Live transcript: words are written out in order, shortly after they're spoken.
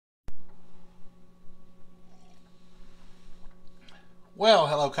Well,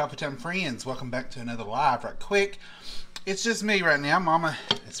 hello Coffee Time friends. Welcome back to another live right quick. It's just me right now. Mama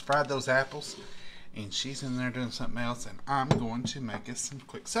has fried those apples and she's in there doing something else, and I'm going to make us some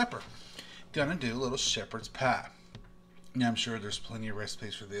quick supper. Gonna do a little shepherd's pie. Now I'm sure there's plenty of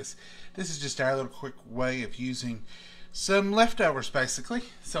recipes for this. This is just our little quick way of using some leftovers basically.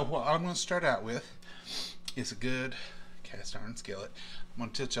 So what I'm going to start out with is a good cast iron skillet. I'm going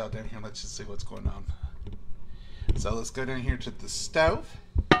to tilt y'all down here and let you see what's going on. So let's go down here to the stove.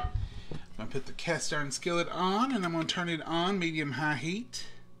 I'm going to put the cast iron skillet on, and I'm going to turn it on medium-high heat.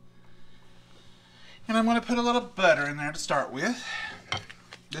 And I'm going to put a little butter in there to start with.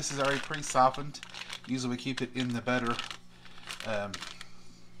 This is already pre-softened. Usually we keep it in the butter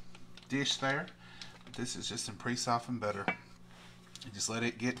dish there. But this is just some pre-softened butter. You just let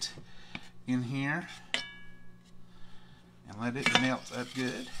it get in here and let it melt up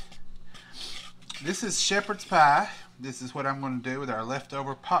good. This is shepherd's pie. This is what I'm going to do with our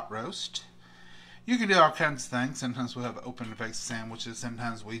leftover pot roast. You can do all kinds of things. Sometimes we'll have open-faced sandwiches.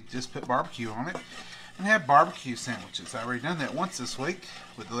 Sometimes we just put barbecue on it and have barbecue sandwiches. I've already done that once this week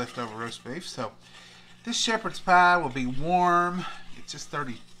with the leftover roast beef. So this shepherd's pie will be warm. It's just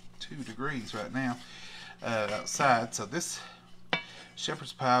 32 degrees right now outside. So this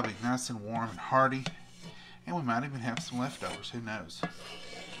shepherd's pie will be nice and warm and hearty. And we might even have some leftovers. Who knows?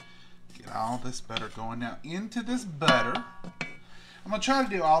 Get all this butter going now into this butter. I'm going to try to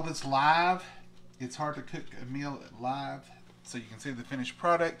do all this live. It's hard to cook a meal live so you can see the finished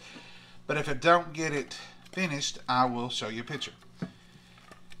product. But if I don't get it finished, I will show you a picture.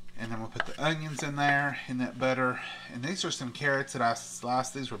 And then we'll put the onions in there in that butter. And these are some carrots that I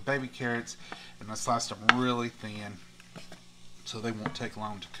sliced. These were baby carrots, and I sliced them really thin so they won't take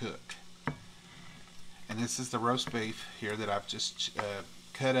long to cook. And this is the roast beef here that I've just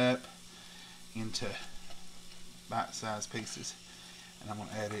cut up into bite-sized pieces, and I'm going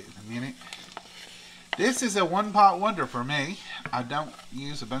to add it in a minute. This is a one-pot wonder for me. I don't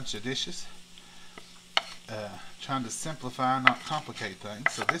use a bunch of dishes. Trying to simplify, not complicate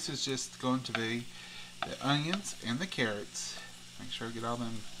things. So this is just going to be the onions and the carrots. Make sure I get all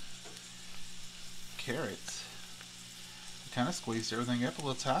them carrots. I kind of squeezed everything up a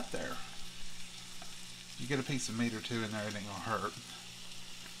little tight there. You get a piece of meat or two in there, it ain't going to hurt.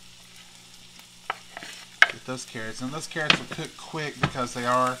 Get those carrots, and those carrots will cook quick because they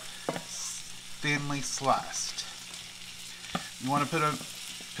are thinly sliced. You want to put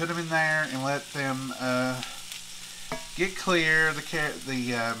them in there and let them get clear.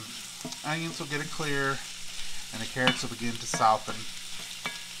 The onions will get it clear, and the carrots will begin to soften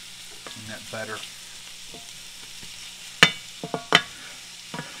in that butter.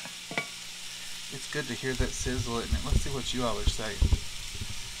 It's good to hear that sizzle, isn't it? Let's see what you all are saying.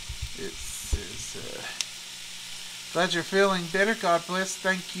 It says, glad you're feeling better. God bless.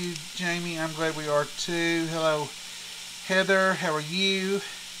 Thank you, Jamie. I'm glad we are too. Hello, Heather. How are you?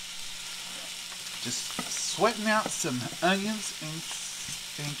 Just sweating out some onions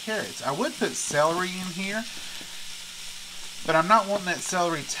and carrots. I would put celery in here, but I'm not wanting that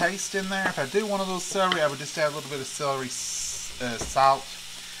celery taste in there. If I do want a little celery, I would just add a little bit of celery salt.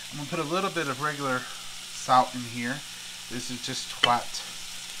 I'm going to put a little bit of regular salt in here. This is just white.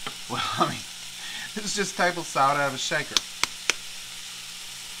 Well, I mean, this is just table salt out of a shaker.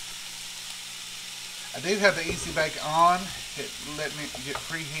 I do have the Easy Bake on. It let me get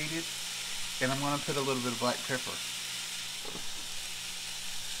preheated. And I'm going to put a little bit of black pepper.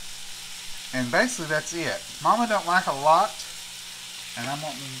 And basically that's it. Mama don't like a lot, and I'm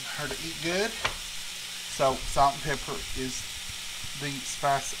wanting her to eat good. So salt and pepper is the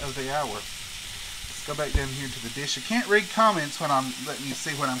spice of the hour. Let's go back down here to the dish. I can't read comments when I'm letting you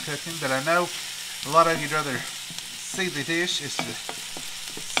see what I'm cooking, but I know a lot of you'd rather see the dish is to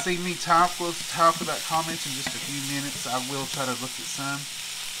see me talk. We'll talk about comments in just a few minutes. I will try to look at some.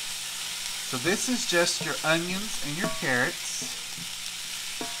 So this is just your onions and your carrots.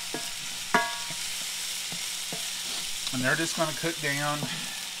 And they're just going to cook down.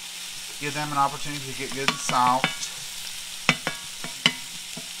 Give them an opportunity to get good and soft.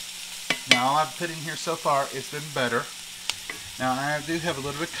 Now all I've put in here so far has been butter. Now I do have a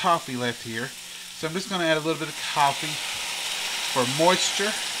little bit of coffee left here. So I'm just going to add a little bit of coffee for moisture.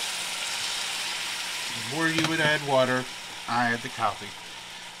 Where you would add water, I add the coffee.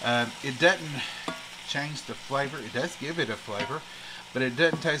 It doesn't change the flavor. It does give it a flavor, but it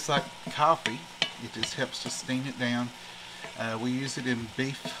doesn't taste like coffee. It just helps to steam it down. We use it in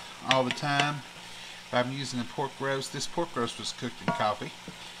beef all the time. If I'm using a pork roast, this pork roast was cooked in coffee.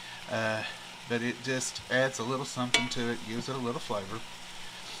 But it just adds a little something to it, gives it a little flavor.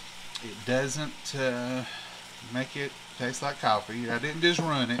 It doesn't Make it taste like coffee. I didn't just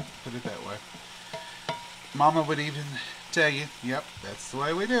run it, put it that way. Mama would even tell you, yep, that's the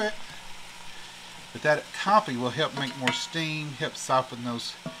way we do it. But that coffee will help make more steam, help soften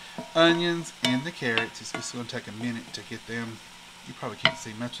those onions and the carrots. It's just going to take a minute to get them. You probably can't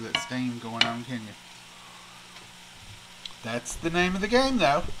see much of that steam going on, can you? That's the name of the game,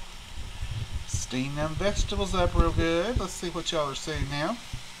 though. Steam them vegetables up real good. Let's see what y'all are seeing now.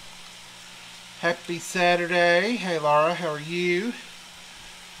 Happy Saturday. Hey, Laura, how are you?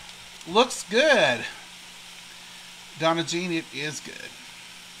 Looks good. Donna Jean, it is good.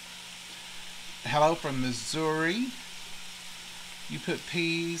 Hello from Missouri. You put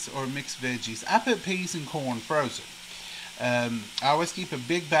peas or mixed veggies. I put peas and corn frozen. I always keep a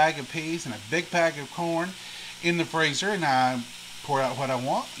big bag of peas and a big bag of corn in the freezer, and I pour out what I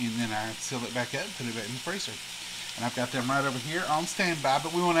want, and then I seal it back up and put it back in the freezer. And I've got them right over here on standby,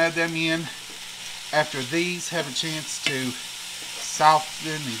 but we want to add them in after these have a chance to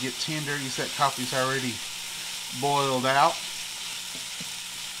soften and get tender. You see that coffee's already boiled out.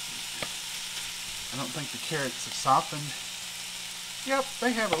 I don't think the carrots have softened. Yep,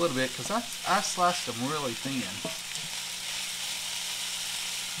 they have a little bit because I sliced them really thin.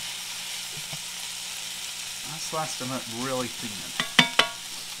 I sliced them up really thin.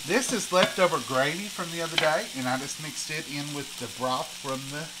 This is leftover gravy from the other day, and I just mixed it in with the broth from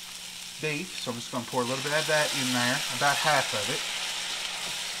the beef. So I'm just going to pour a little bit of that in there, about half of it.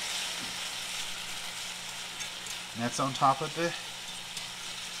 And that's on top of the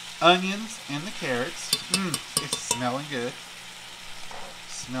onions and the carrots. It's smelling good.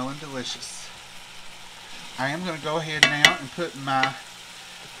 Smelling delicious. I am going to go ahead now and put my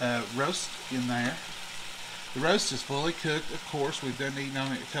roast in there. The roast is fully cooked, of course. We've done eating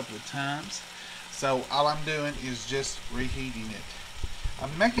on it a couple of times. So all I'm doing is just reheating it.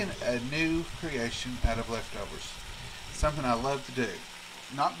 I'm making a new creation out of leftovers. Something I love to do.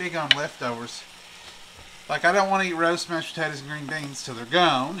 Not big on leftovers. Like, I don't want to eat roast mashed potatoes and green beans till they're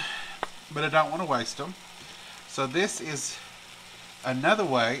gone, but I don't want to waste them. So this is another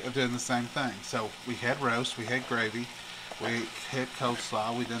way of doing the same thing. So we had roast, we had gravy, we had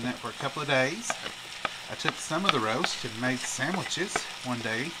coleslaw. We've done that for a couple of days. I took some of the roast and made sandwiches one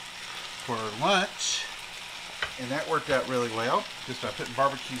day for lunch, and that worked out really well, just by putting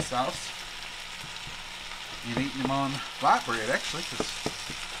barbecue sauce and eating them on light bread, actually, because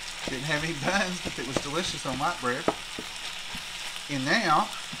didn't have any buns, but it was delicious on light bread. And now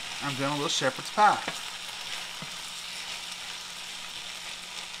I'm doing a little shepherd's pie,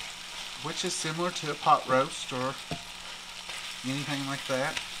 which is similar to a pot roast or anything like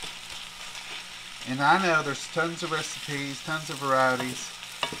that. And I know there's tons of recipes, tons of varieties,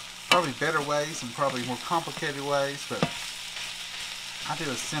 probably better ways and probably more complicated ways, but I do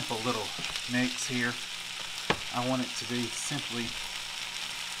a simple little mix here. I want it to be simply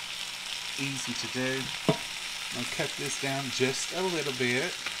easy to do. I'll cut this down just a little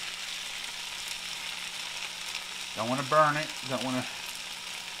bit. Don't want to burn it, don't want to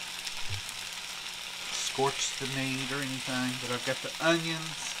scorch the meat or anything, but I've got the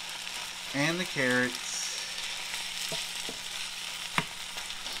onions and the carrots,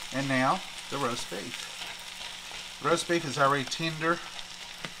 and now the roast beef. The roast beef is already tender.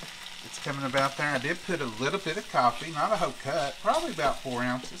 It's coming about there. I did put a little bit of coffee, not a whole cup, probably about 4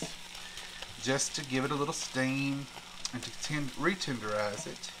 ounces, just to give it a little steam and to re-tenderize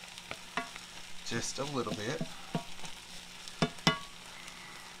it just a little bit.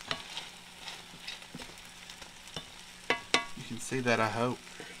 You can see that, I hope.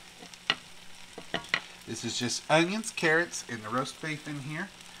 This is just onions, carrots, and the roast beef in here.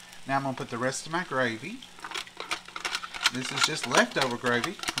 Now I'm going to put the rest of my gravy. This is just leftover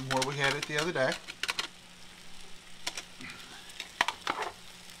gravy from where we had it the other day.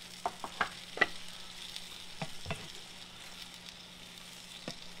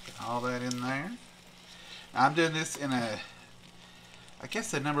 Put all that in there. I'm doing this in a, I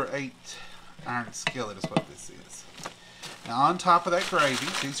guess a number 8 iron skillet is what this is. Now on top of that gravy,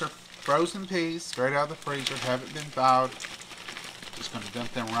 these are frozen peas straight out of the freezer, haven't been thawed. Just going to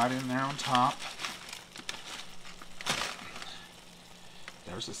dump them right in there on top.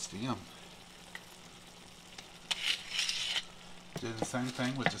 There's a stem. Doing the same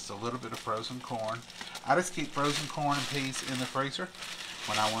thing with just a little bit of frozen corn. I just keep frozen corn and peas in the freezer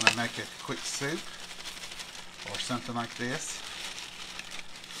when I want to make a quick soup or something like this.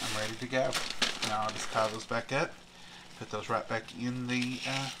 I'm ready to go. Now I'll just tie those back up. Put those right back in the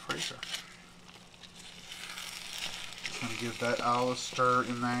freezer. Just going to give that all a stir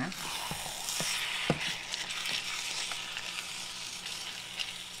in there.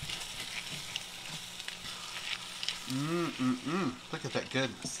 Look at that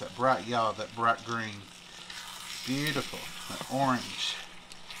goodness. That bright yellow, that bright green. Beautiful. That orange.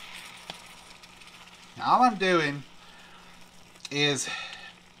 Now, all I'm doing is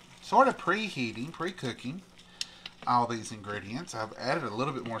sort of preheating, pre-cooking all these ingredients. I've added a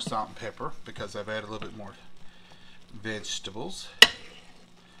little bit more salt and pepper because I've added a little bit more vegetables.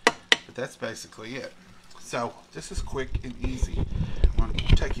 But that's basically it. So this is quick and easy. I'm going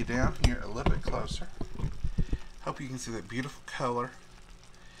to take you down here a little bit closer. Hope you can see that beautiful color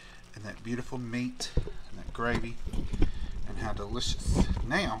and that beautiful meat and that gravy and how delicious.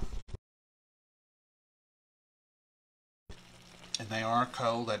 Now, and they are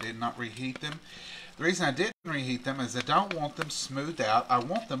cold. I did not reheat them. The reason I didn't reheat them is I don't want them smoothed out. I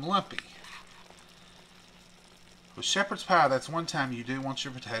want them lumpy. With shepherd's pie, that's one time you do want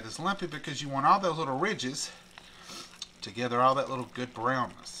your potatoes lumpy because you want all those little ridges together, all that little good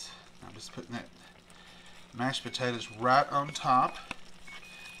brownness. I'm just putting that mashed potatoes right on top.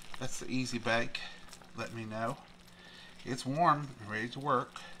 That's the easy bake. Let me know. It's warm and ready to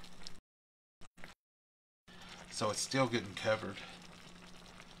work. So it's still getting covered.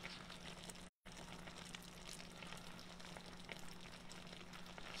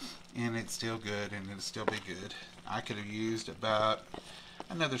 And it's still good, and it'll still be good. I could have used about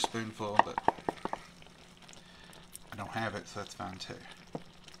another spoonful, but I don't have it, so that's fine too.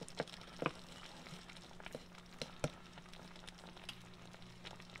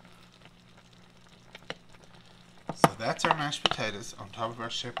 So that's our mashed potatoes on top of our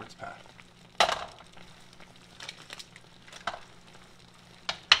shepherd's pie.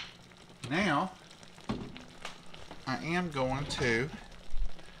 Now, I am going to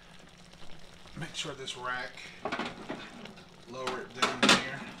make sure this rack, lower it down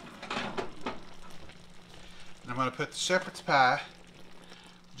here. And I'm going to put the shepherd's pie,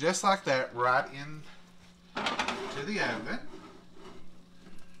 just like that, right in to the oven.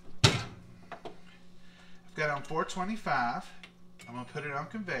 I've got it on 425. I'm going to put it on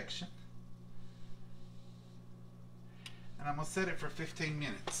convection. And I'm going to set it for 15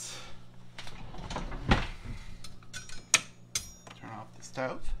 minutes. Turn off the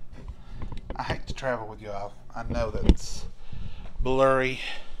stove. I hate to travel with y'all. I know that's blurry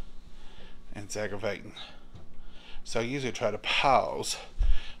and it's aggravating. So I usually try to pause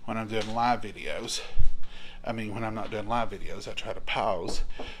when I'm doing live videos. I mean, when I'm not doing live videos, I try to pause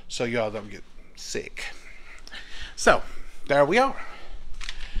so y'all don't get sick. So, there we are.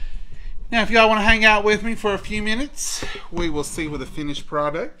 Now, if y'all want to hang out with me for a few minutes, we will see with the finished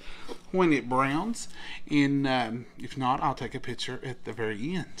product when it browns. And if not, I'll take a picture at the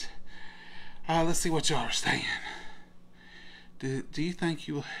very end. Let's see what y'all are saying. Do you think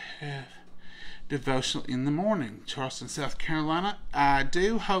you will have devotional in the morning? Charleston, South Carolina. I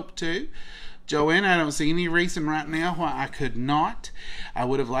do hope to. Joanne, I don't see any reason right now why I could not. I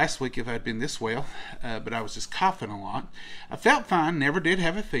would have last week if I'd been this well, but I was just coughing a lot. I felt fine, never did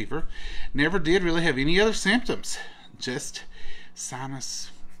have a fever, never did really have any other symptoms. Just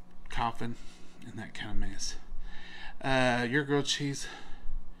sinus, coughing, and that kind of mess. Your grilled cheese,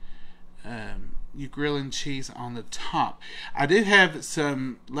 you grilling cheese on the top. I did have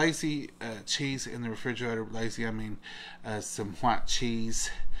some lazy cheese in the refrigerator. Lazy, I mean some white cheese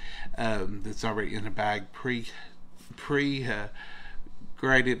that's already in a bag, grated,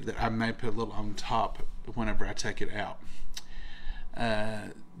 that I may put a little on top whenever I take it out.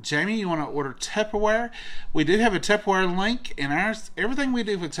 Jamie, you want to order Tupperware? We do have a Tupperware link, and ours, everything we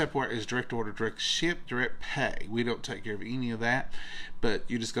do with Tupperware is direct order, direct ship, direct pay. We don't take care of any of that, but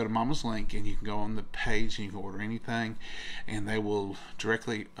you just go to Mama's link and you can go on the page and you can order anything, and they will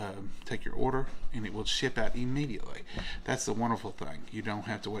directly take your order and it will ship out immediately. That's the wonderful thing. You don't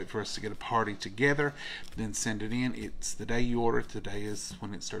have to wait for us to get a party together, then send it in. It's the day you order it, today is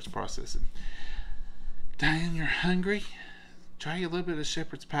when it starts processing. Diane, you're hungry? Try a little bit of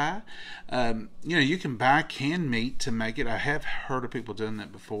shepherd's pie. You can buy canned meat to make it. I have heard of people doing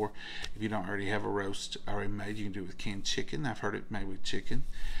that before. If you don't already have a roast already made, you can do it with canned chicken. I've heard it made with chicken.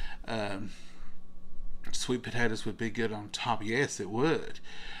 Sweet potatoes would be good on top. Yes, it would.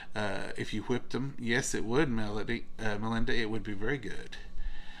 If you whipped them, yes, it would, Melinda. It would be very good.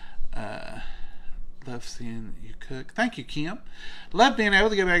 Love seeing you cook. Thank you, Kim. Love being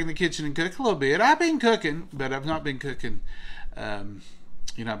able to get back in the kitchen and cook a little bit. I've been cooking, but I've not been cooking.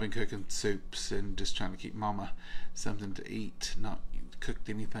 I've been cooking soups and just trying to keep Mama something to eat. Not cooked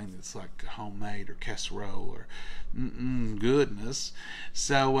anything that's like homemade or casserole or goodness.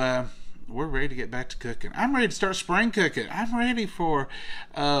 So we're ready to get back to cooking. I'm ready to start spring cooking. I'm ready for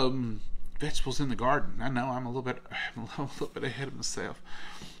vegetables in the garden. I know I'm a little bit ahead of myself.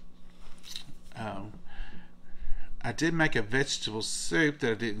 I did make a vegetable soup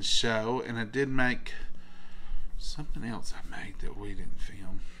that I didn't show, and I did make something else I made that we didn't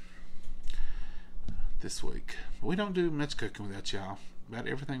film this week. We don't do much cooking without y'all. About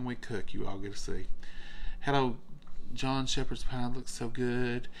everything we cook, you all get to see. Hello, John. Shepherd's pie looks so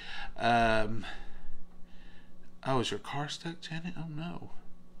good. Oh, is your car stuck, Janet? Oh no.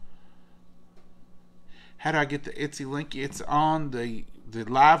 How do I get the Etsy link? It's on the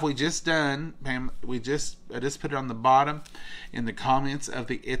live we just done. Pam, I just put it on the bottom in the comments of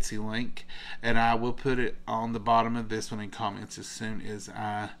the Etsy link, and I will put it on the bottom of this one in comments as soon as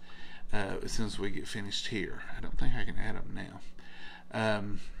we get finished here. I don't think I can add them now.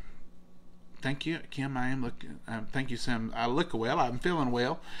 Thank you, Kim. I am looking. Thank you, Sam. I look well. I'm feeling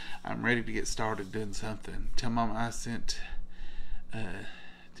well. I'm ready to get started doing something. Tell Mom I sent 10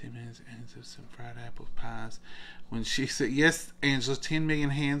 minutes of some fried apple pies. When she said, yes, Angela, 10 million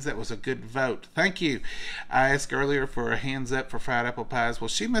hands, that was a good vote. Thank you. I asked earlier for a hands up for fried apple pies. Well,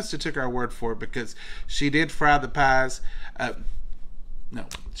 she must have took our word for it, because she did fry the pies. No,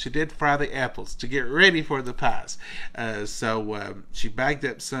 she did fry the apples to get ready for the pies. So she bagged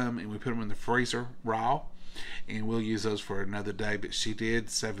up some, and we put them in the freezer raw, and we'll use those for another day. But she did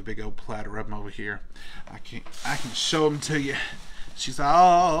save a big old platter of them over here. I can show them to you. She's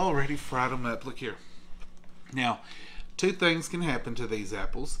already fried them up. Look here. Now, two things can happen to these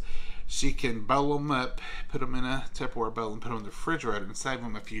apples. She can bowl them up, put them in a Tupperware bowl, and put them in the refrigerator and save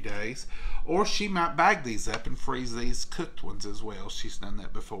them a few days. Or she might bag these up and freeze these cooked ones as well. She's done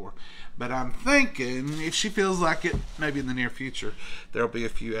that before. But I'm thinking, if she feels like it, maybe in the near future, there'll be a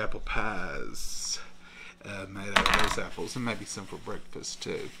few apple pies made out of those apples, and maybe some for breakfast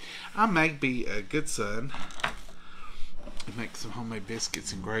too. I may be a good son and make some homemade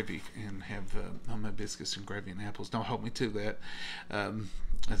biscuits and gravy, and have homemade biscuits and gravy and apples. Don't hold me to that.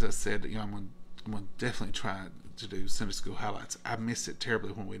 As I said, I'm going to definitely try to do Sunday school highlights. I miss it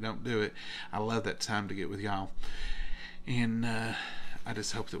terribly when we don't do it. I love that time to get with y'all, and I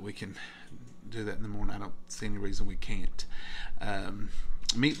just hope that we can do that in the morning. I don't see any reason we can't.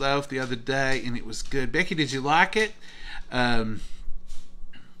 Meatloaf the other day, and it was good. Becky, did you like it? The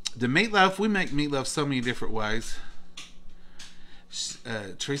meatloaf, we make meatloaf so many different ways.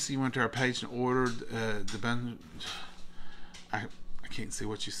 Tracy, you went to our page and ordered the bundle. I can't see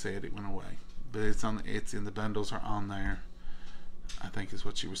what you said. It went away, but it's on. It's in the bundles are on there. I think is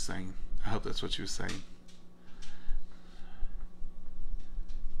what you were saying. I hope that's what you were saying.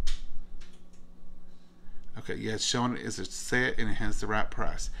 Okay, yeah, it's showing it as a set and it has the right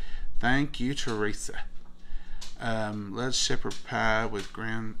price. Thank you, Teresa. Let's shepherd pie with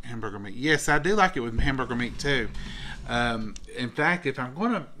ground hamburger meat. Yes, I do like it with hamburger meat too. In fact, if I'm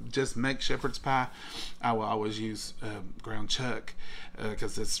going to just make shepherd's pie, I will always use ground chuck,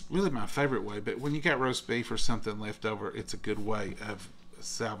 because it's really my favorite way. But when you got roast beef or something left over, it's a good way of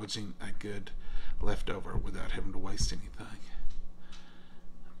salvaging a good leftover without having to waste anything.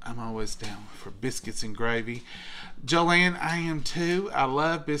 I'm always down for biscuits and gravy. Joanne, I am too. I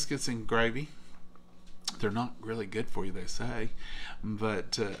love biscuits and gravy. They're not really good for you, they say,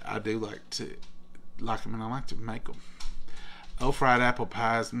 but I do like them, and I like to make them. Oh, fried apple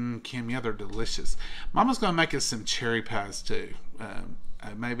pies, Kim, yeah, they're delicious. Mama's gonna make us some cherry pies too.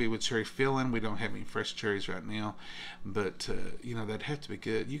 Maybe with cherry filling. We don't have any fresh cherries right now, but they'd have to be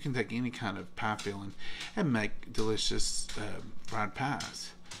good. You can take any kind of pie filling and make delicious fried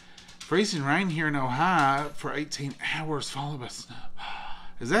pies. Freezing rain here in Ohio for 18 hours, followed by snow.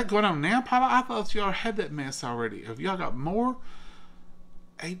 Is that going on now, Paula? I thought y'all had that mess already. Have y'all got more?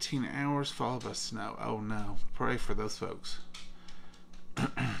 18 hours followed by snow. Oh no. Pray for those folks.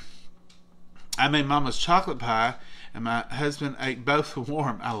 I made Mama's chocolate pie, and my husband ate both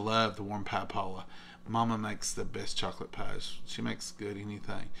warm. I love the warm pie, Paula. Mama makes the best chocolate pies. She makes good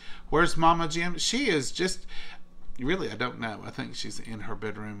anything. Where's Mama Jim? She is just, really, I don't know. I think she's in her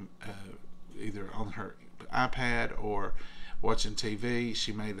bedroom, either on her iPad or watching TV.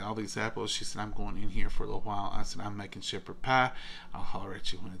 She made all these apples. She said, I'm going in here for a little while. I said, I'm making shepherd pie. I'll holler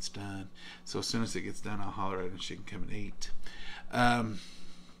at you when it's done. So as soon as it gets done, I'll holler at her and she can come and eat.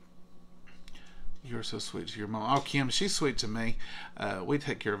 You're so sweet to your mom. Oh, Kim, she's sweet to me. We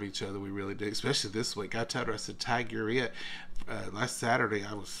take care of each other. We really do. Especially this week. I told her, I said, Tag, you're it. Last Saturday,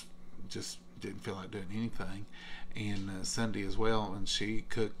 I was just didn't feel like doing anything. And Sunday as well. And she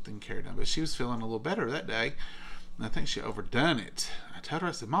cooked and carried on. But she was feeling a little better that day. And I think she overdone it. I told her,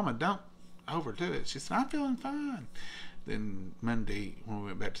 I said, Mama, don't overdo it. She said, I'm feeling fine. Then Monday, when we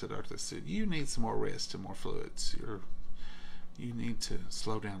went back to the doctor, they said, you need some more rest and more fluids. You need to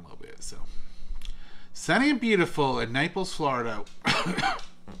slow down a little bit. So, sunny and beautiful in Naples, Florida.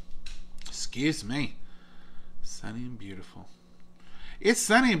 Excuse me. Sunny and beautiful. It's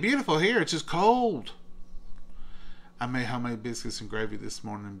sunny and beautiful here. It's just cold. I made homemade biscuits and gravy this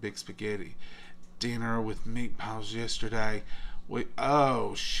morning and big spaghetti. Dinner with meatballs yesterday.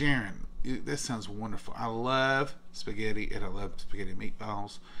 Sharon, this sounds wonderful. I love spaghetti and I love spaghetti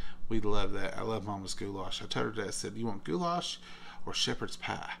meatballs. We love that. I love Mama's goulash. I told her that. I said, you want goulash or shepherd's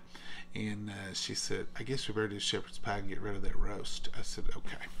pie? And she said, I guess we better do shepherd's pie and get rid of that roast. I said,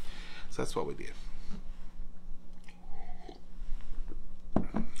 okay. So that's what we did.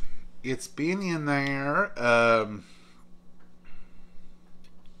 It's been in there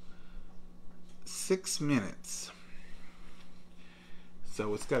 6 minutes.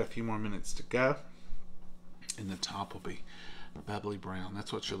 So it's got a few more minutes to go. And the top will be bubbly brown.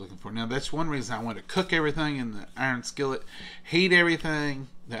 That's what you're looking for. Now, that's one reason I want to cook everything in the iron skillet. Heat everything.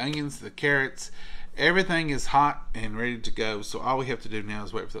 The onions, the carrots. Everything is hot and ready to go. So all we have to do now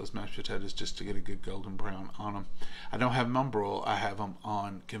is wait for those mashed potatoes just to get a good golden brown on them. I don't have them on broil. I have them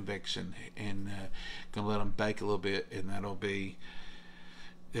on convection. And going to let them bake a little bit. And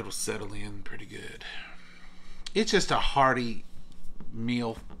it'll settle in pretty good. It's just a hearty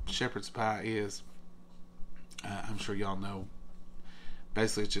meal. Shepherd's pie is. I'm sure y'all know.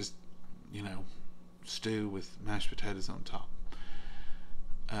 Basically, it's just, stew with mashed potatoes on top.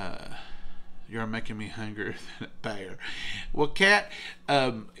 You're making me hungrier than a bear. Well, Kat,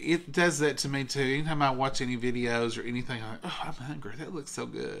 it does that to me too. Anytime I watch any videos or anything, I'm like, oh, I'm hungry. That looks so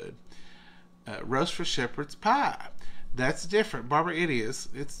good. Roast for shepherd's pie. That's different. Barbara, it is.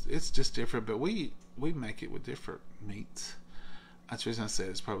 It's just different, but we make it with different meats. That's the reason I said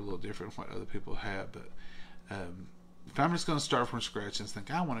it's probably a little different from what other people have, but if I'm just going to start from scratch and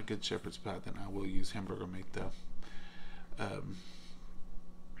think I want a good shepherd's pie, then I will use hamburger meat though.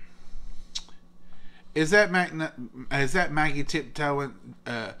 Is that Maggie tiptoeing?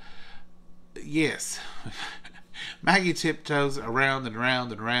 Yes. Maggie tiptoes around and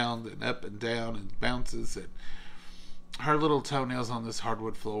around and around and up and down and bounces, and her little toenails on this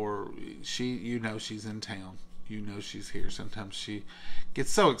hardwood floor. She's in town. She's here. Sometimes she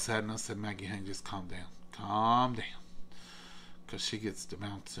gets so excited, and I said, Maggie, honey, just calm down. Calm down. Because she gets to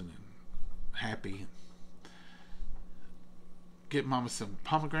bouncing and happy. Get Mama some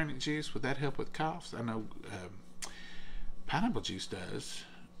pomegranate juice. Would that help with coughs? I know pineapple juice does.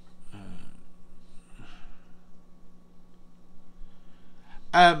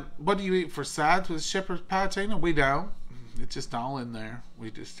 What do you eat for sides with shepherd's pie, Tina? We don't. It's just all in there.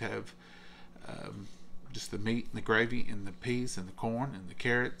 We just have just the meat and the gravy and the peas and the corn and the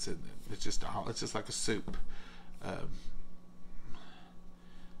carrots, and it's just like a soup.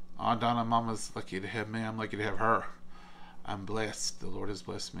 Donna, Mama's lucky to have me. I'm lucky to have her. I'm blessed. The Lord has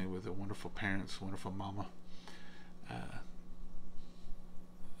blessed me with a wonderful parents, wonderful mama.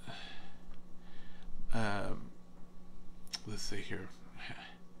 Let's see here.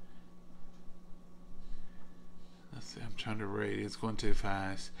 Let's see. I'm trying to read. It's going too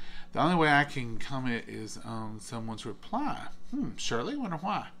fast. The only way I can comment is on someone's reply. Shirley, wonder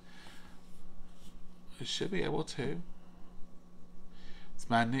why. It should be able to. It's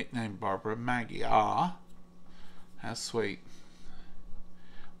my nickname, Barbara. Maggie. How sweet.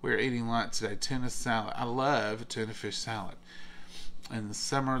 We're eating lunch today. Tuna salad. I love tuna fish salad. In the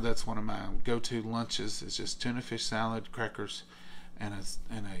summer, that's one of my go-to lunches. It's just tuna fish salad, crackers, and a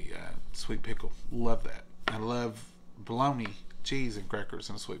sweet pickle. Love that. I love bologna, cheese, and crackers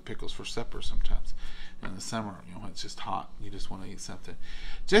and sweet pickles for supper sometimes. In the summer, it's just hot. You just want to eat something.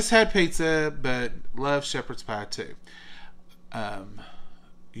 Just had pizza, but love shepherd's pie too.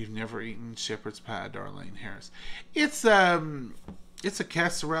 You've never eaten shepherd's pie, Darlene Harris. It's a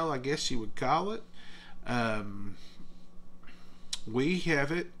casserole, I guess you would call it. We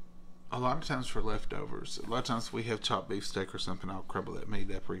have it a lot of times for leftovers. A lot of times we have chopped beef steak or something. I'll crumble that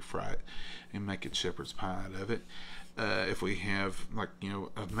meat up, refry it, and make it shepherd's pie out of it. If we have,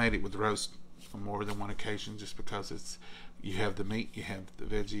 I've made it with roast on more than one occasion, just because you have the meat, you have the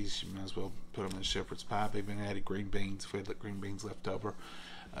veggies, you might as well put them in shepherd's pie. I've even added green beans. If we had green beans left over,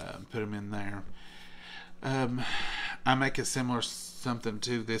 put them in there. I make a similar something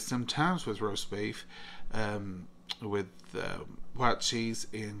to this sometimes with roast beef, with white cheese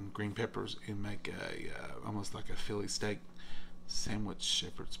and green peppers, and make almost like a Philly steak sandwich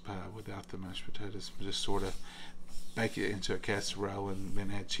shepherd's pie without the mashed potatoes. Just sort of bake it into a casserole and then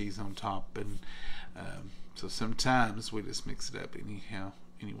add cheese on top. And so sometimes we just mix it up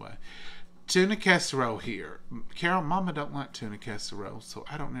anyway. Tuna casserole here. Carol, Mama don't like tuna casserole, so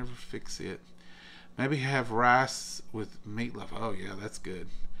I don't ever fix it. Maybe have rice with meatloaf. Oh yeah, that's good.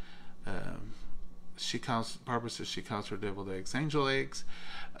 Barbara says she calls her deviled eggs angel eggs.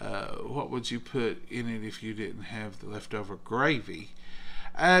 What would you put in it if you didn't have the leftover gravy?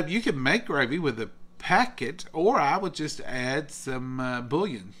 You can make gravy with a packet, or I would just add some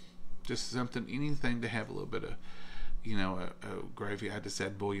bouillon. Just something, anything to have a little bit of, a gravy. I just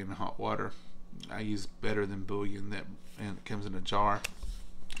add bouillon and hot water. I use better than bouillon and it comes in a jar.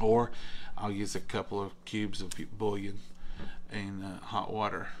 Or I'll use a couple of cubes of bouillon and hot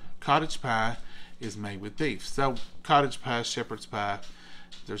water. Cottage pie is made with beef. So cottage pie, shepherd's pie,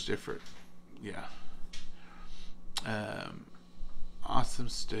 there's different, awesome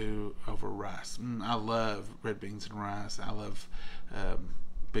stew over rice. I love red beans and rice. I love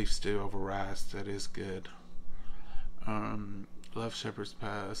beef stew over rice. That is good. Love shepherd's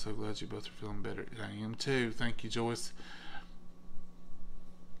pie. So glad you both are feeling better. I am too. Thank you, Joyce.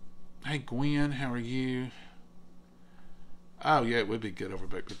 Hey, Gwen, how are you? Oh, yeah, it would be good over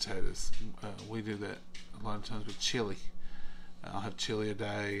baked potatoes. We do that a lot of times with chili. I'll have chili a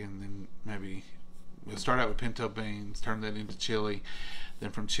day, and then maybe we'll start out with pinto beans, turn that into chili.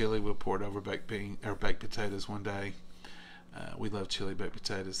 Then from chili, we'll pour it over baked potatoes one day. We love chili baked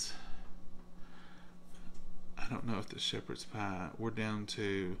potatoes. I don't know if the shepherd's pie, we're down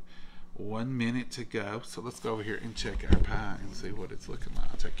to 1 minute to go. So let's go over here and check our pie and see what it's looking like.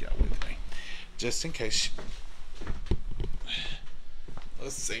 I'll take y'all with me, just in case.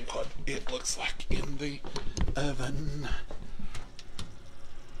 Let's see what it looks like in the oven.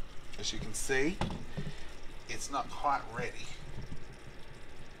 As you can see, it's not quite ready.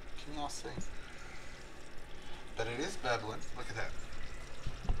 Can y'all see? But it is bubbling. Look at that.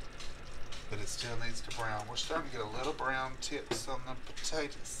 But it still needs to brown. We're starting to get a little brown tips on the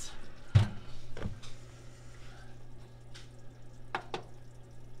potatoes.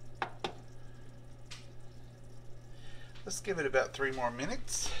 Let's give it about 3 more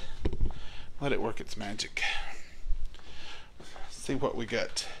minutes. Let it work its magic. See what we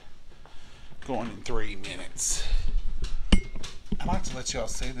got going in 3 minutes. I like to let y'all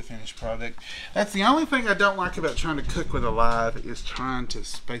see the finished product. That's the only thing I don't like about trying to cook with a live, is trying to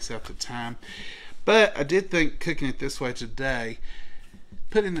space out the time. But I did think cooking it this way today,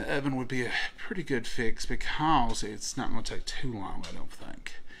 put it in the oven would be a pretty good fix, because it's not going to take too long, I don't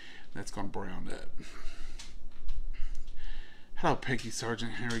think. That's going to brown up. Hello, Peggy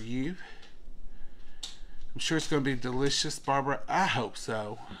Sargent. How are you? I'm sure it's going to be delicious, Barbara. I hope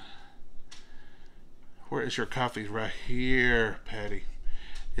so. Where is your coffee? Right here, Patty.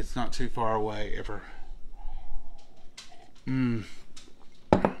 It's not too far away, ever.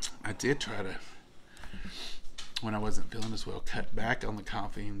 I did try to, when I wasn't feeling as well, cut back on the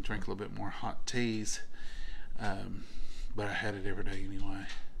coffee and drink a little bit more hot teas. But I had it every day anyway.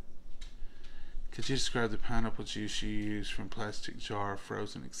 Could you describe the pineapple juice you use from plastic jar,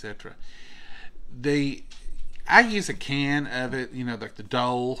 frozen, etc.? I use a can of it, like the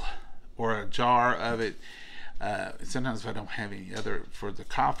Dole, or a jar of it. Sometimes if I don't have any other, for the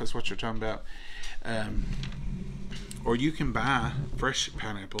cough is what you're talking about. Or you can buy fresh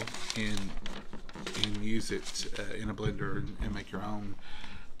pineapple and use it in a blender and make your own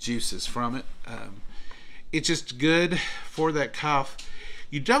juices from it. It's just good for that cough.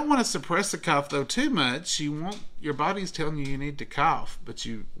 You don't want to suppress the cough though too much. Your body's telling you need to cough, but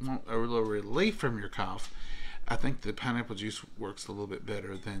you want a little relief from your cough. I think the pineapple juice works a little bit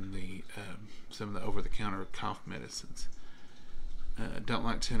better than some of the over-the-counter cough medicines. Don't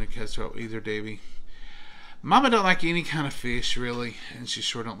like tuna casserole either, Davy. Mama don't like any kind of fish really, and she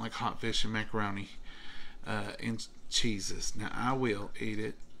sure don't like hot fish and macaroni and cheeses. Now I will eat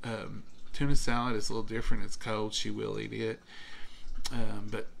it. Tuna salad is a little different. It's cold. She will eat it.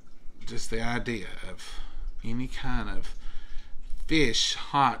 But just the idea of any kind of fish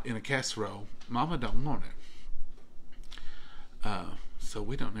hot in a casserole, Mama don't want it. So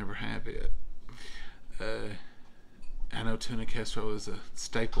we don't never have it. I know tuna casserole is a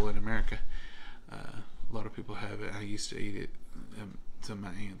staple in America. A lot of people have it. I used to eat it. Some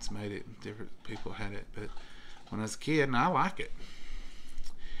of my aunts made it. Different people had it. But when I was a kid, and I like it.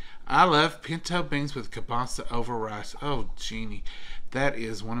 I love pinto beans with kielbasa over rice. Oh, Jeannie, that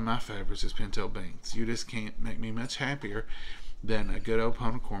is one of my favorites, is pinto beans. You just can't make me much happier than a good old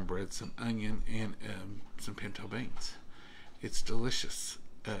pound of cornbread, some onion, and some pinto beans. It's delicious,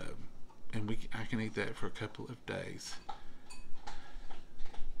 and I can eat that for a couple of days.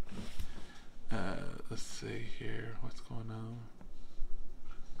 Let's see here, what's going on?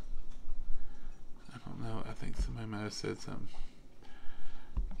 I don't know. I think somebody might have said something.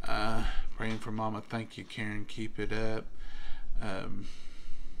 Praying for Mama. Thank you, Karen. Keep it up.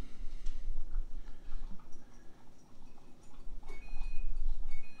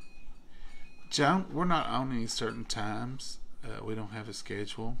 John, we're not on any certain times. We don't have a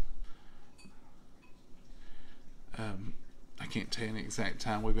schedule. I can't tell you an exact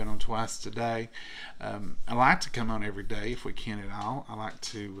time. We've been on twice today. I like to come on every day if we can at all. I like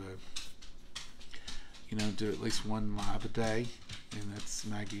to, do at least one live a day, and that's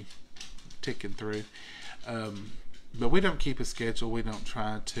Maggie ticking through. But we don't keep a schedule. We don't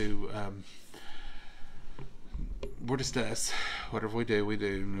try to. We're just us. Whatever we do, we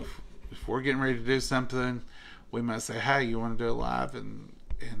do. And if we're getting ready to do something, we might say, "Hey, you want to do a live?" and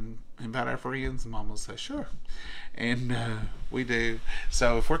invite our friends, and Mom will say, "Sure." And we do.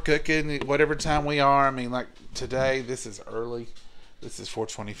 So if we're cooking, whatever time we are, I mean, like today, this is early. This is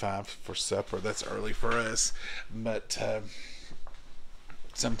 4:25 for supper. That's early for us. But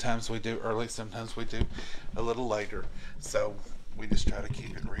sometimes we do early, sometimes we do a little later. So we just try to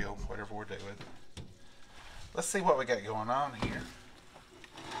keep it real, whatever we're doing. Let's see what we got going on here.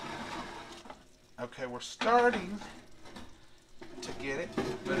 Okay, we're starting to get it,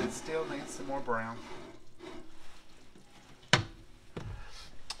 but it still needs some more brown.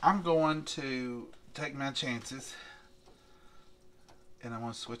 I'm going to take my chances, and I'm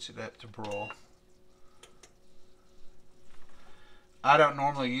going to switch it up to broil. I don't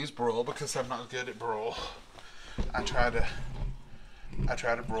normally use broil because I'm not good at broil. I try to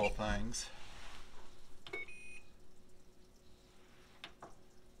broil things.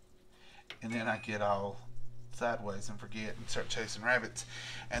 And then I get all sideways and forget and start chasing rabbits.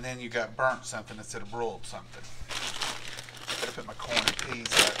 And then you got burnt something instead of broiled something. Gotta put my corn and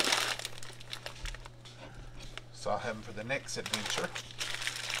peas up, so I'll have them for the next adventure.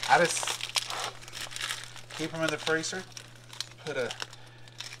 I just keep them in the freezer. Either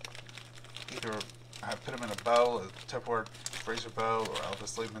I put them in a bowl, a Tupperware freezer bowl, or I'll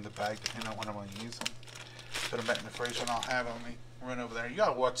just leave them in the bag depending on when I'm going to use them. Put them back in the freezer, and I'll have them run over there. You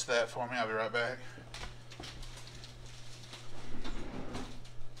gotta watch that for me. I'll be right back.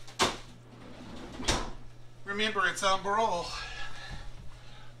 Remember, it's on broil,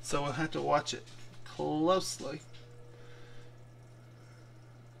 so we'll have to watch it closely.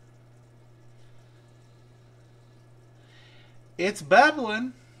 It's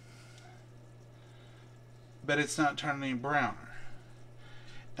bubbling, but it's not turning any browner.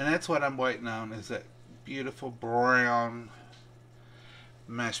 And that's what I'm waiting on, is that beautiful brown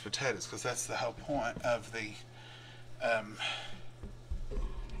mashed potatoes, because that's the whole point of the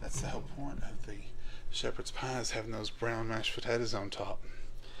shepherd's pie, is having those brown mashed potatoes on top.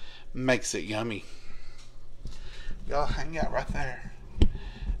 Makes it yummy. Y'all hang out right there,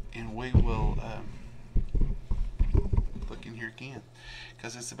 and we will look in here again,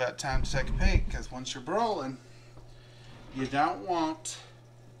 because it's about time to take a peek. Because once you're broiling, you don't want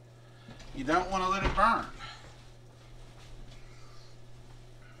to let it burn,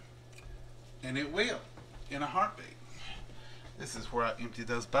 and it will in a heartbeat. This is where I empty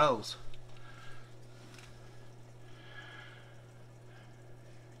those bowls.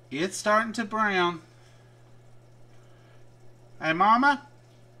 It's starting to brown. Hey, Mama?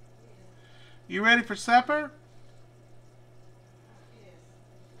 You ready for supper? Yes.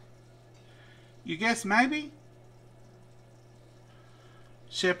 You guess maybe?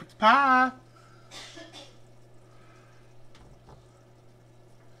 Shepherd's pie.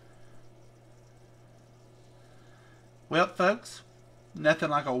 Well, folks, nothing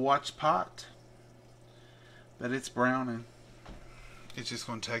like a watch pot, but it's browning. It's just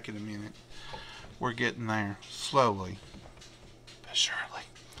going to take it a minute. We're getting there, slowly but surely.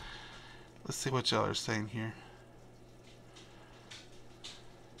 Let's see what y'all are saying here.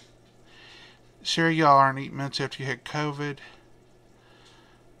 Sure, y'all aren't eating much after you had COVID.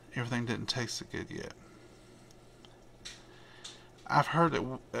 Everything didn't taste so good yet. I've heard that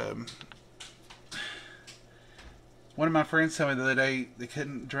one of my friends told me the other day they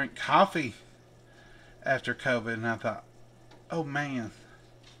couldn't drink coffee after COVID, and I thought, oh man,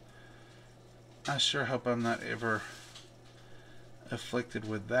 I sure hope I'm not ever afflicted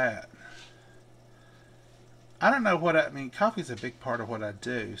with that. I don't know what I mean. Coffee's a big part of what I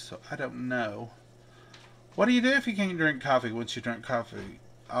do, so I don't know. What do you do if you can't drink coffee once you drink coffee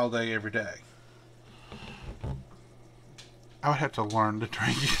all day, every day? I would have to learn to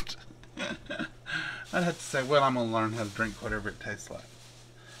drink it. I'd have to say, well, I'm going to learn how to drink whatever it tastes like.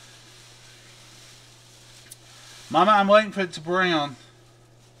 Mama, I'm waiting for it to brown.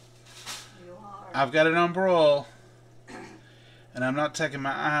 You are. I've got it on broil. And I'm not taking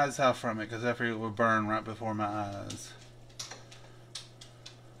my eyes off from it because I figure it will burn right before my eyes.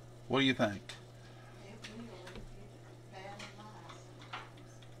 What do you think?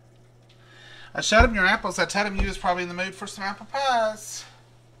 I showed him your apples. I told him you was probably in the mood for some apple pies.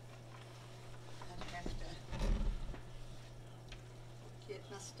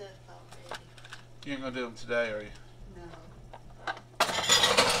 stuff already. You ain't gonna do them today, are you? No. I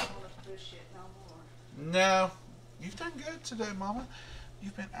don't want to push it no more. No. You've done good today, Mama.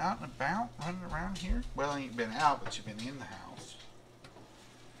 You've been out and about, running around here. Well, you ain't been out, but you've been in the house.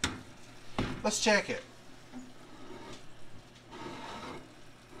 Let's check it.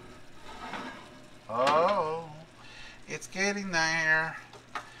 Oh, it's getting there.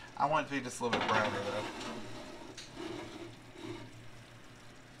 I want it to be just a little bit browner, though.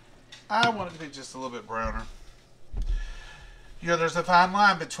 I want it to be just a little bit browner. You know, there's a fine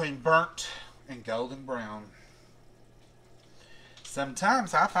line between burnt and golden brown.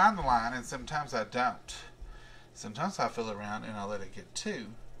 Sometimes I find the line and sometimes I don't. Sometimes I feel around and I let it get too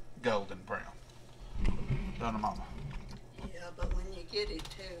golden brown. Don't I, Mama? Yeah, but when you get it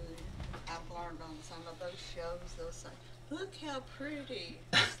too, I've learned on some of those shows, they'll say, look how pretty,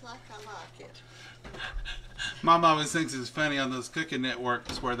 just like I like it. Mom always thinks it's funny on those cooking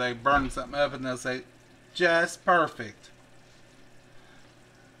networks where they burn something up and they'll say, just perfect.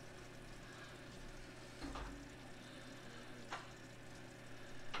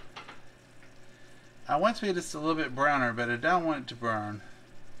 I want it to be just a little bit browner, but I don't want it to burn.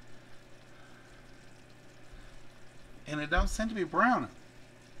 And it don't seem to be browning.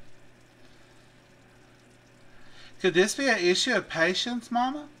 Could this be an issue of patience,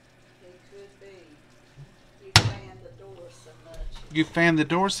 Mama? It could be. You fan the door so much. You fan the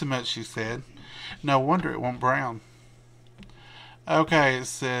door so much, she said. No wonder it won't brown. Okay, it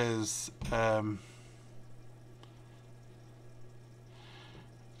says,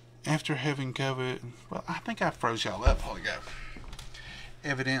 after having COVID, well, I think I froze y'all up a while ago.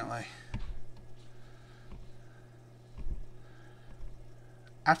 Evidently.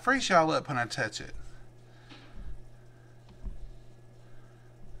 I freeze y'all up when I touch it.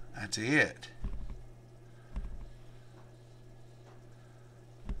 I did.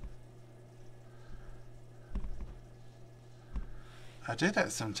 I do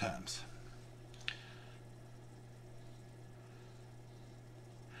that sometimes.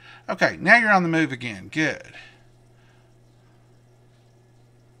 Okay, now you're on the move again. Good.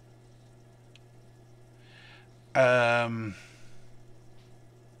 Hi,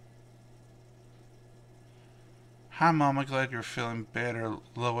 Mama. Glad you're feeling better.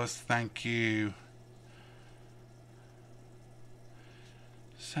 Lois, thank you.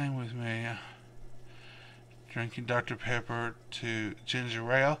 Same with me. Drinking Dr. Pepper to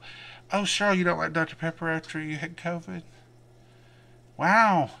ginger ale. Oh, Cheryl, you don't like Dr. Pepper after you had COVID?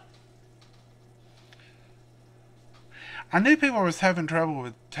 Wow. I knew people was having trouble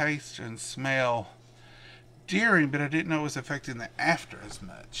with taste and smell during, but I didn't know it was affecting the after as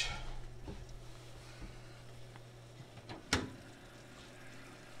much.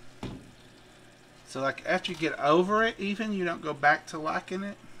 So like after you get over it even, you don't go back to liking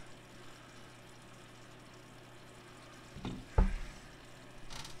it?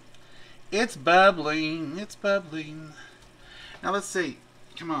 It's bubbling. It's bubbling. Now let's see.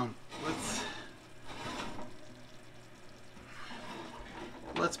 Come on.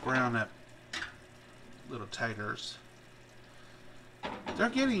 Let's brown up little taters. They're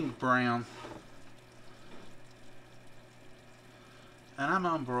getting brown. And I'm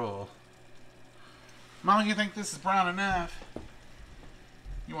on broil. Mama, you think this is brown enough?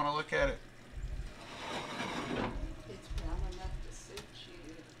 You want to look at it? It's brown enough to suit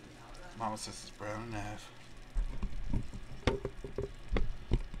you. Right. Mama says it's brown enough.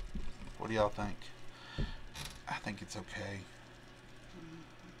 What do y'all think? I think it's okay.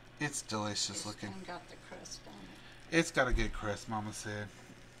 Mm-hmm. It's delicious looking. It's got the crust on it. It's got a good crust, Mama said.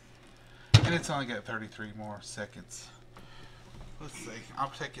 And it's only got 33 more seconds. Let's see.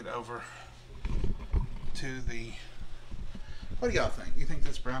 I'll take it over to the... What do y'all think? You think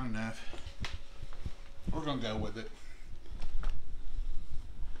that's brown enough? We're going to go with it.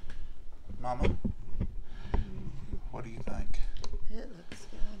 Mama? What do you think? It looks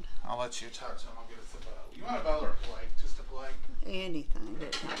good. I'll let you touch. I'm going to get us a bowl. You want a bowl or a plate? Just a plate? Anything,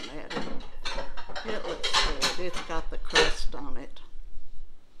 it don't matter. It looks good. It's got the crust on it.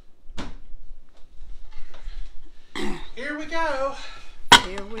 Here we go.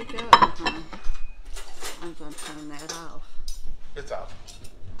 Here we go, hon. I'm going to turn that off. It's off.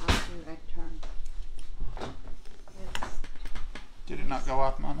 I'll do that turn. Did it not go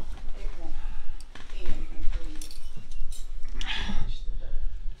off, Mama? It won't end until you push the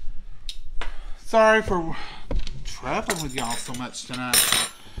button. Sorry for traveling with y'all so much tonight.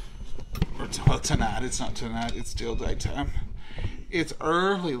 Well, tonight. It's not tonight. It's still daytime. It's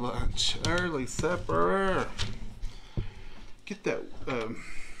early lunch. Early supper. Get that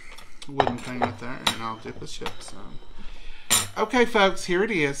wooden thing right there, and I'll dip us up some. Okay, folks, here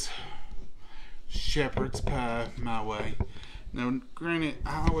it is. Shepherd's pie, my way. Now, granted,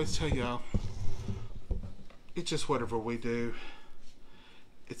 I always tell y'all, it's just whatever we do.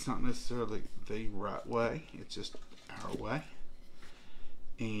 It's not necessarily the right way. It's just our way.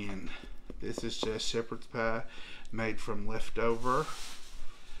 And this is just shepherd's pie made from leftover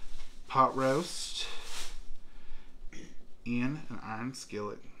pot roast in an iron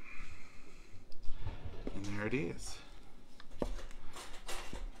skillet. And there it is.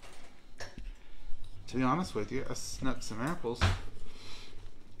 To be honest with you, I snuck some apples and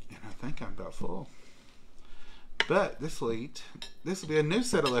I think I'm about full. But this will eat. This will be a new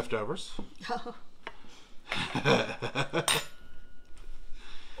set of leftovers. Oh.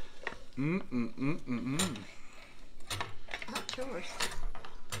 Not yours.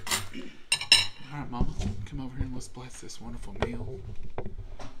 Alright, Mama, come over here and let's bless this wonderful meal.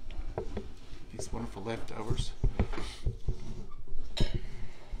 These wonderful leftovers.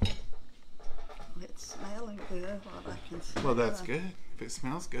 It's smelling good, what I can smell. Well, that's good. If it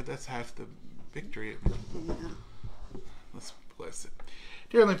smells good, that's half the victory. Yeah. Let's bless it.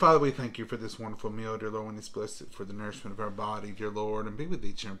 Dear Heavenly Father, we thank you for this wonderful meal, dear Lord. We bless it for the nourishment of our body, dear Lord, and be with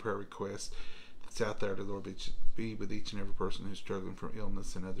each and every prayer request that's out there, dear Lord. Be with each and every person who's struggling from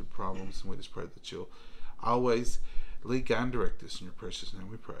illness and other problems, and we just pray that you'll always lead, guide, and direct us in your precious name.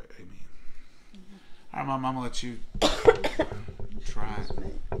 We pray. Amen. Mm-hmm. All right, Mom, I'm going to let you try it.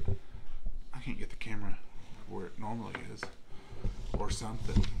 I can't get the camera where it normally is, or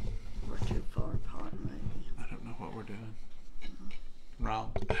something. We're too far apart, maybe. I don't know what we're doing.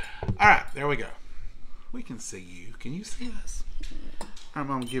 Wrong. All right, there we go. We can see you. Can you see us? Yeah. All right,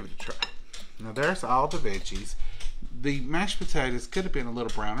 Mom, give it a try. Now, there's all the veggies. The mashed potatoes could have been a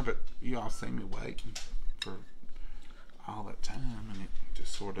little browner, but you all see me waiting for all that time, and it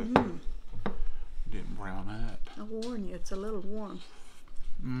just sort of didn't brown up. I warn you, it's a little warm.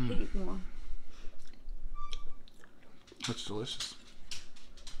 Heat warm. That's delicious.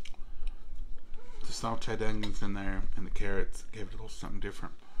 The sauteed onions in there and the carrots gave it a little something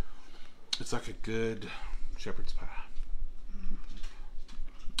different. It's like a good shepherd's pie.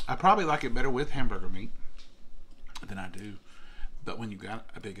 I probably like it better with hamburger meat than I do. But when you got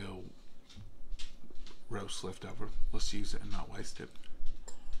a big old roast left over, let's use it and not waste it.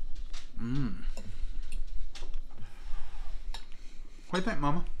 What do you think,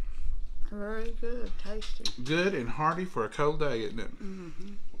 Mama? Very good, tasty. Good and hearty for a cold day, isn't it?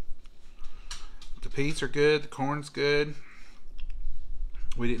 Mm-hmm. The peas are good. The corn's good.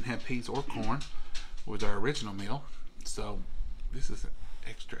 We didn't have peas or corn with our original meal, so this is an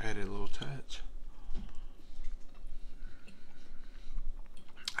extra added little touch.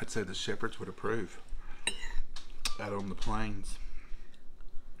 I'd say the shepherds would approve out on the plains.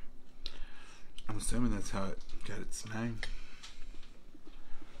 I'm assuming that's how it got its name.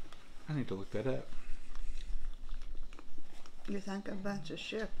 I need to look that up. You think a bunch of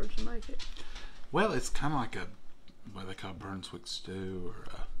shepherds make it? Well, it's kind of like a, what they call Brunswick stew, or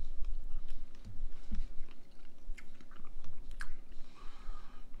a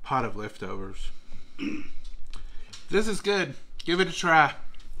pot of leftovers. This is good. Give it a try.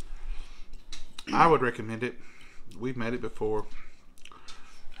 I would recommend it. We've made it before,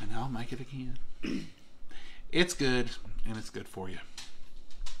 and I'll make it again. It's good, and it's good for you.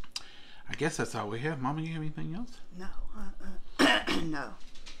 I guess that's all we have. Mama, you have anything else? No. No.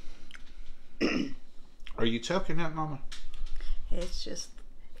 Are you choking up, Mama? It's just,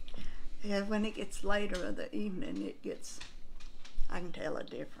 yeah, when it gets later in the evening, it gets, I can tell a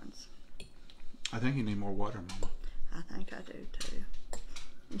difference. I think you need more water, Mama. I think I do too.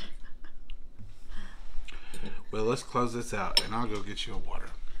 Well, let's close this out, and I'll go get you a water.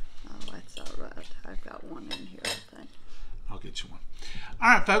 Oh, that's all right. I've got one in here, I think. I'll get you one. All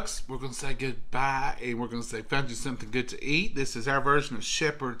right, folks, we're going to say goodbye, and we're going to say found you something good to eat. This is our version of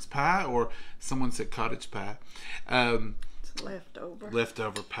shepherd's pie, or someone said cottage pie. It's leftover.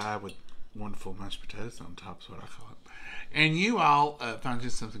 Leftover pie with wonderful mashed potatoes on top is what I call it. And you all found you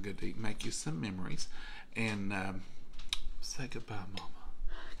something good to eat, make you some memories, and say goodbye, Mama.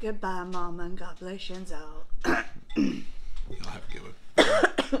 Goodbye, Mama, and God bless you all. You'll have a good one.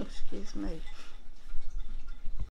 Excuse me.